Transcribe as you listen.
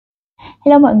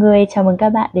Hello mọi người, chào mừng các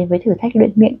bạn đến với thử thách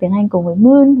luyện miệng tiếng Anh cùng với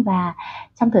Moon. Và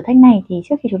trong thử thách này thì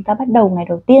trước khi chúng ta bắt đầu ngày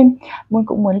đầu tiên, Moon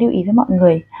cũng muốn lưu ý với mọi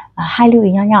người hai lưu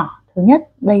ý nho nhỏ. Thứ nhất,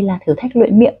 đây là thử thách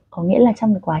luyện miệng, có nghĩa là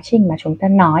trong cái quá trình mà chúng ta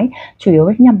nói chủ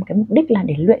yếu nhằm cái mục đích là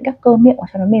để luyện các cơ miệng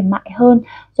cho nó mềm mại hơn,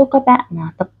 giúp các bạn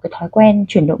tập cái thói quen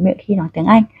chuyển động miệng khi nói tiếng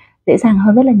Anh dễ dàng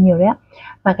hơn rất là nhiều đấy ạ.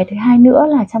 Và cái thứ hai nữa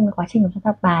là trong cái quá trình chúng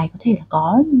ta tập bài có thể là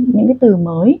có những cái từ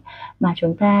mới mà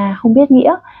chúng ta không biết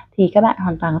nghĩa thì các bạn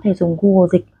hoàn toàn có thể dùng Google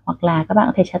dịch, hoặc là các bạn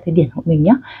có thể tra từ điển của mình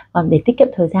nhé. Còn để tiết kiệm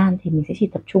thời gian thì mình sẽ chỉ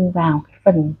tập trung vào cái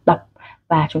phần đọc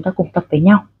và chúng ta cùng tập với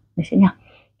nhau. Được chưa nhỉ?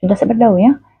 Chúng ta sẽ bắt đầu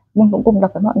nhé. Mình cũng cùng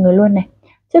tập với mọi người luôn này.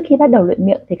 Trước khi bắt đầu luyện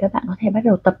miệng thì các bạn có thể bắt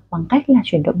đầu tập bằng cách là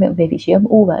chuyển động miệng về vị trí âm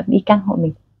U và âm Y căng của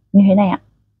mình như thế này ạ.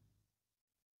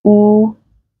 U,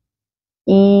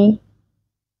 I,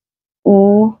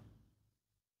 U,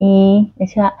 I. Được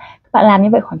chưa ạ? Các bạn làm như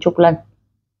vậy khoảng chục lần.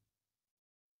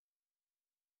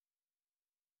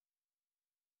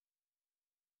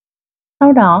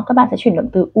 Sau đó các bạn sẽ chuyển động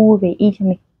từ U về Y cho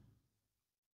mình.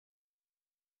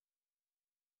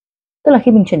 Tức là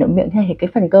khi mình chuyển động miệng thì cái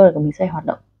phần cơ của mình sẽ hoạt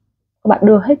động. Các bạn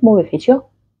đưa hết môi về phía trước,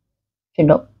 chuyển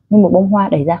động như một bông hoa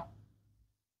đẩy ra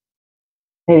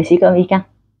về vị trí cơ âm Y căng.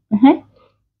 Hết.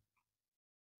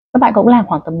 Các bạn cũng làm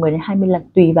khoảng tầm 10 đến 20 lần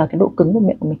tùy vào cái độ cứng của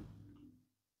miệng của mình.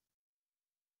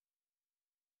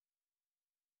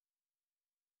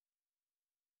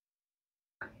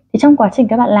 Thì trong quá trình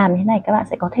các bạn làm như thế này, các bạn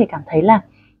sẽ có thể cảm thấy là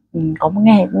có một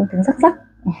nghe tiếng rắc rắc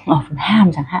ở phần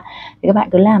hàm chẳng hạn, thì các bạn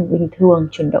cứ làm bình thường,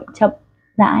 chuyển động chậm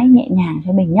rãi nhẹ nhàng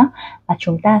cho mình nhé. Và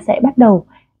chúng ta sẽ bắt đầu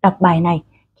đọc bài này.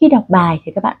 Khi đọc bài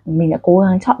thì các bạn, mình đã cố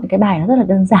gắng chọn cái bài nó rất là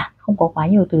đơn giản, không có quá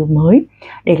nhiều từ mới.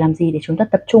 Để làm gì? Để chúng ta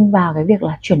tập trung vào cái việc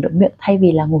là chuyển động miệng, thay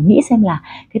vì là ngồi nghĩ xem là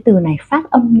cái từ này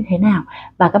phát âm như thế nào.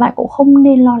 Và các bạn cũng không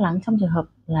nên lo lắng trong trường hợp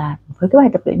là với cái bài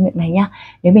tập luyện miệng này nha,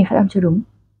 nếu mình phát âm chưa đúng.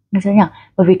 Được chưa nhỉ?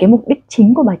 Bởi vì cái mục đích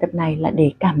chính của bài tập này là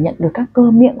để cảm nhận được các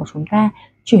cơ miệng của chúng ta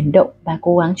chuyển động và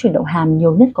cố gắng chuyển động hàm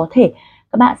nhiều nhất có thể.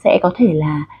 Các bạn sẽ có thể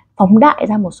là phóng đại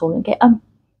ra một số những cái âm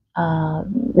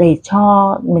để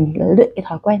cho mình luyện cái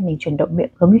thói quen mình chuyển động miệng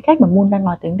giống như cách mà Moon đang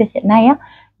nói tiếng Việt hiện nay á,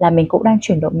 là mình cũng đang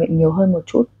chuyển động miệng nhiều hơn một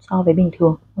chút so với bình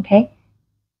thường. Ok,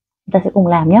 chúng ta sẽ cùng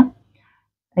làm nhé.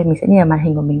 Đây, mình sẽ nhìn vào màn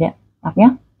hình của mình đấy, đọc nhé.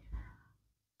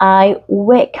 I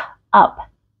wake up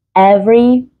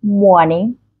every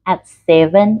morning at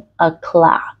 7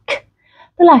 o'clock.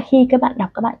 Tức là khi các bạn đọc,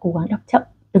 các bạn cố gắng đọc chậm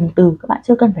từng từ, các bạn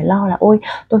chưa cần phải lo là ôi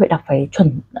tôi phải đọc phải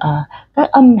chuẩn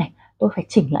các âm này, tôi phải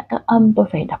chỉnh lại các âm, tôi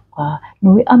phải đọc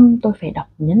nối âm, tôi phải đọc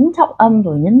nhấn trọng âm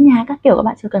rồi nhấn nhá các kiểu. Các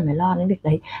bạn chưa cần phải lo đến việc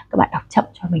đấy. Các bạn đọc chậm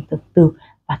cho mình từng từ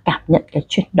và cảm nhận cái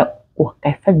chuyển động của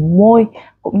cái phần môi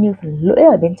cũng như phần lưỡi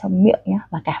ở bên trong miệng nhé,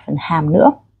 và cả phần hàm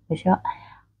nữa. Được chưa?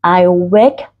 I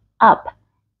wake up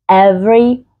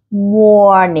every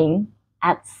morning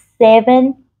at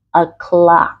 7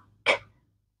 o'clock.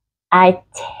 I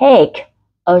take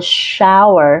a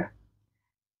shower.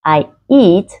 I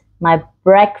eat my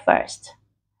breakfast.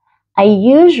 I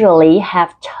usually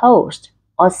have toast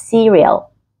or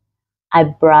cereal. I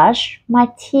brush my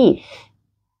teeth.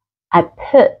 I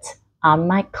put on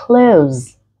my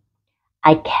clothes.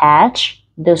 I catch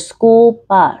the school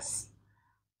bus.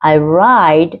 I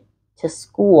ride to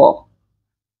school.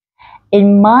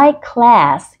 In my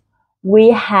class,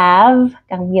 we have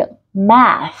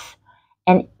math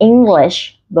and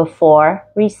English before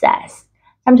recess.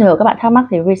 Trong trường hợp các bạn thắc mắc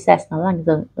thì recess nó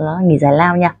là nghỉ giải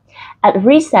lao nha. At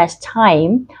recess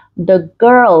time, the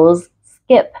girls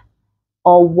skip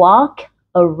or walk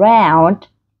around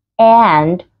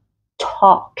and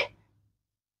talk.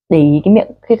 Để ý cái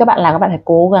miệng khi các bạn làm, các bạn phải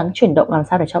cố gắng chuyển động làm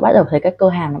sao để cho bắt đầu thấy các cơ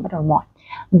hàm nó bắt đầu mỏi.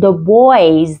 The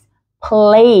boys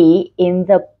play in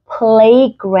the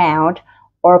playground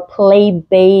or play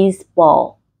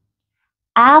baseball.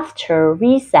 After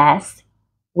recess,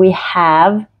 we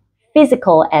have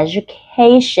physical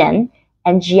education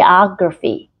and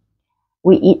geography.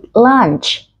 We eat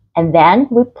lunch and then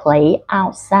we play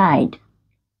outside.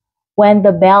 When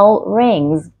the bell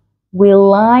rings, we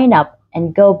line up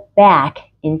and go back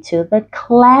into the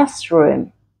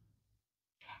classroom.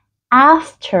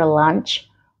 After lunch,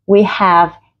 we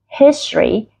have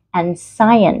history and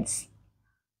science.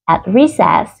 At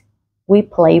recess, we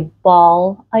play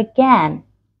ball again.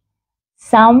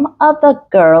 Some of the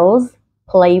girls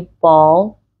play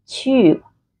ball too.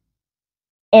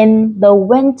 In the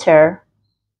winter,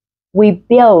 we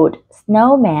build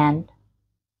snowman.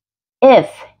 If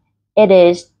it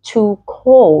is too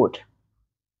cold.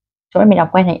 Chỗ này mình đọc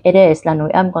quen này, it is là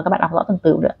nối âm, còn các bạn đọc rõ từng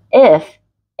từ nữa. If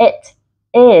it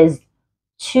is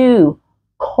too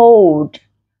cold,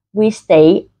 we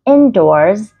stay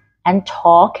indoors and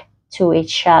talk to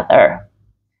each other.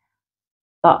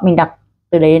 Đó, mình đọc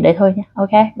từ đấy đến đấy thôi nhé. Ok,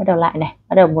 bắt đầu lại này,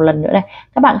 bắt đầu một lần nữa này.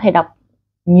 Các bạn có thể đọc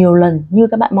nhiều lần như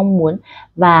các bạn mong muốn,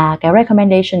 và cái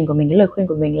recommendation của mình, cái lời khuyên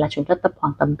của mình là chúng ta tập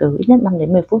khoảng tầm từ ít nhất 5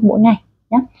 đến 10 phút mỗi ngày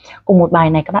nhé. Cùng một bài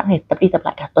này các bạn có thể tập đi tập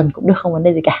lại cả tuần cũng được, không vấn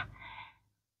đề gì cả.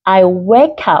 I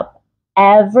wake up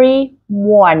every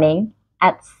morning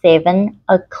at 7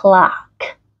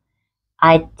 o'clock.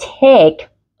 I take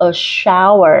a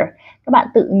shower. Các bạn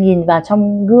tự nhìn vào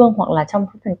trong gương hoặc là trong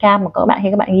phần cam mà các bạn, khi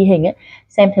các bạn ghi hình ấy,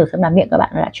 xem thử xem là miệng các bạn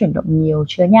đã chuyển động nhiều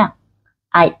chưa nha.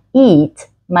 I eat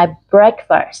my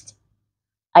breakfast.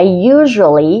 I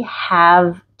usually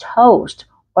have toast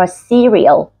or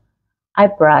cereal. I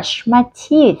brush my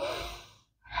teeth.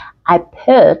 I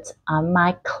put on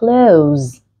my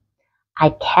clothes. I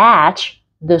catch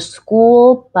the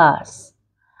school bus.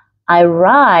 I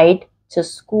ride to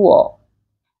school.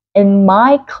 In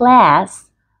my class,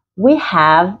 we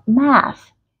have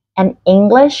math and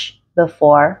English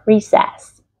before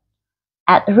recess.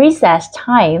 At recess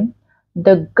time,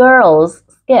 the girls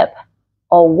skip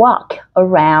or walk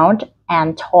around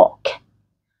and talk.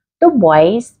 The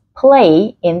boys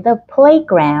play in the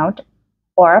playground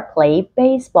or play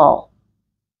baseball.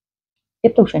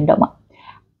 Tiếp tục chuyển động ạ.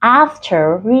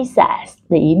 After recess,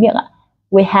 để ý miệng ạ.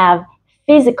 We have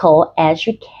physical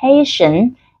education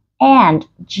and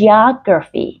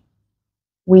geography.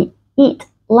 We eat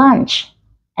lunch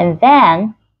and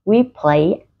then we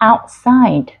play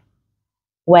outside.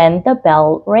 When the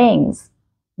bell rings,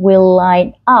 we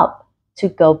line up to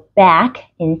go back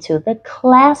into the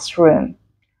classroom.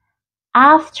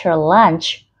 After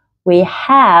lunch, we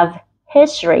have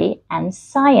history and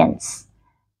science.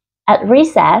 At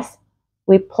recess,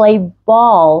 we play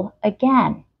ball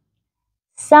again.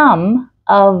 Some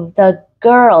of the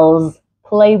girls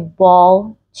play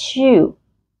ball too.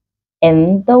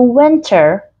 In the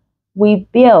winter, we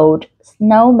build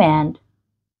snowmen.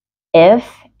 If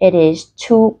it is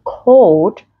too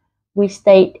cold, we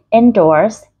stay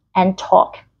indoors and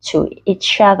talk to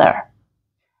each other.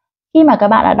 Khi mà các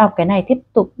bạn đã đọc cái này tiếp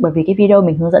tục, bởi vì cái video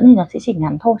mình hướng dẫn thì nó sẽ chỉ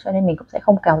ngắn thôi, cho nên mình cũng sẽ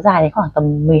không kéo dài đến khoảng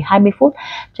tầm 10-20 phút.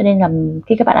 Cho nên là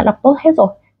khi các bạn đã đọc tốt hết rồi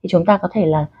thì chúng ta có thể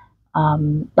là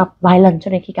đọc vài lần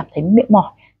cho đến khi cảm thấy miệng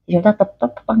mỏi, thì chúng ta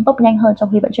tăng tốc nhanh hơn trong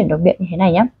khi vẫn chuyển động miệng như thế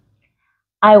này nhé.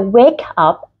 I wake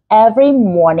up every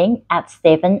morning at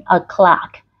 7 o'clock.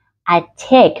 I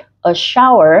take a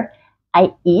shower. I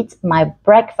eat my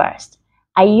breakfast.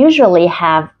 I usually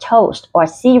have toast or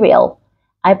cereal.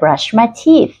 I brush my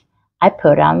teeth. I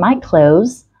put on my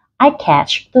clothes. I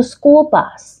catch the school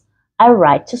bus. I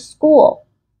ride to school.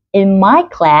 In my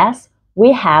class,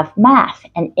 we have math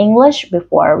and English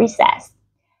before recess.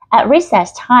 At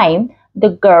recess time, the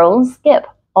girls skip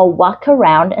or walk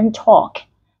around and talk.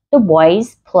 The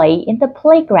boys play in the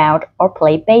playground or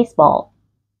play baseball.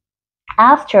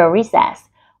 After recess,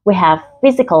 we have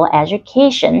physical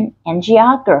education and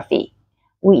geography.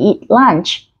 We eat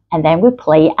lunch and then we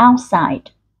play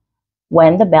outside.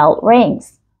 When the bell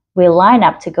rings, we line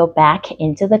up to go back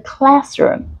into the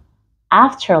classroom.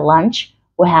 After lunch,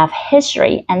 we have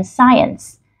history and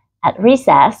science. At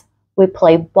recess, we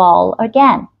play ball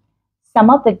again. Some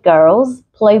of the girls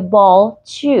play ball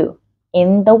too.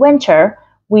 In the winter,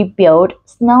 we build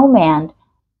snowmen.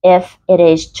 If it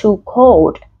is too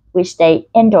cold, we stay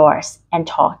indoors and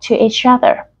talk to each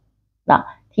other. Đó,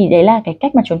 thì đấy là cái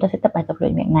cách mà chúng ta sẽ tập bài tập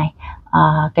luyện miệng này.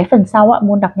 Cái phần sau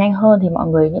muốn đọc nhanh hơn thì mọi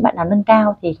người, những bạn nào nâng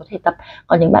cao thì có thể tập,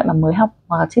 còn những bạn mà mới học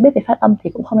hoặc chưa biết về phát âm thì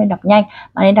cũng không nên đọc nhanh,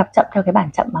 mà nên đọc chậm theo cái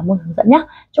bản chậm mà Moon hướng dẫn nhé.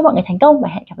 Chúc mọi người thành công và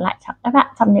hẹn gặp lại các bạn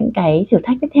trong những cái thử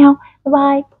thách tiếp theo. Bye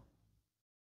bye.